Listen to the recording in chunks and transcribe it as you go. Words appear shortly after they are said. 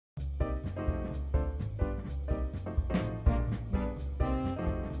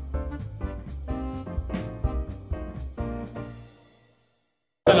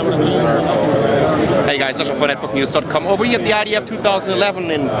Hey guys, Sasha for netbooknews.com. Over here at the IDF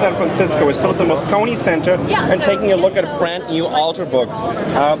 2011 in San Francisco, we're still at the Moscone Center and taking a look at brand new Ultrabooks.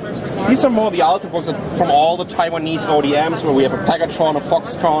 These are more the Ultrabooks from all the Taiwanese ODMs, where we have a Pegatron, a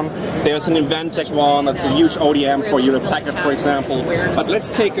Foxconn. There's an Inventec one that's a huge ODM for Europe Packet, for example. But let's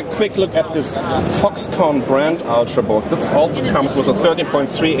take a quick look at this Foxconn brand Ultrabook. This also comes with a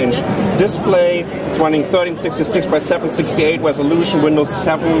 13.3-inch display. It's running 1366 by 768 resolution, Windows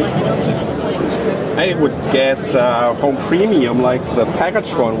 7. I would guess home premium, like the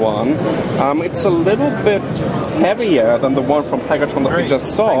Pegatron one. It's a little bit heavier than the one from Pegatron that we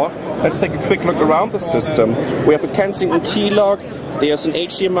just saw. Let's take a quick look around the system. We have a Kensington keylog. There's an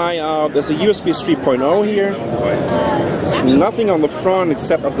HDMI out. There's a USB 3.0 here. There's nothing on the front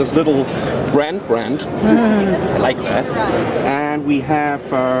except of this little brand. I like that. And we have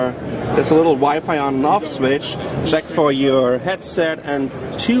there's a little Wi-Fi on and off switch, jack for your headset, and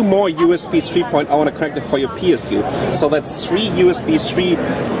 2 more USB 3.0 and a connector for your PSU. So that's 3 USB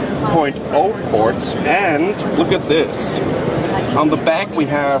 3.0 ports. And look at this. On the back we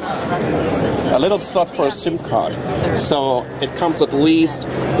have a little slot for a SIM card. So it comes at least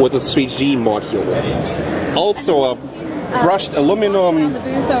with a 3G module. Also a brushed aluminum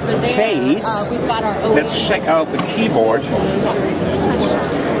case. Let's check out the keyboard.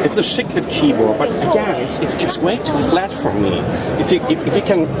 It's a chiclet keyboard, but again, it's way too flat for me. If you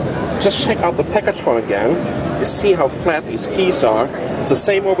can just check out the Pegatron again, you see how flat these keys are. It's the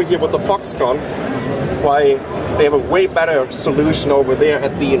same over here with the Foxconn. Why they have a way better solution over there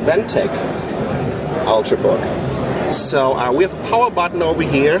at the Inventec Ultrabook. So we have a power button over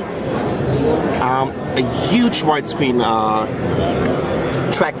here, a huge widescreen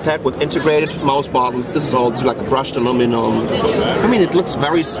trackpad with integrated mouse buttons. This is also like a brushed aluminum. I mean, it looks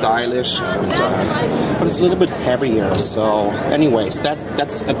very stylish, but it's a little bit heavier. So anyways,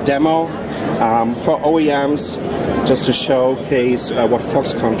 that's a demo for OEMs, just to showcase what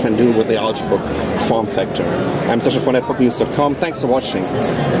Foxconn can do with the Ultrabook form factor. I'm Sasha for netbooknews.com. Thanks for watching.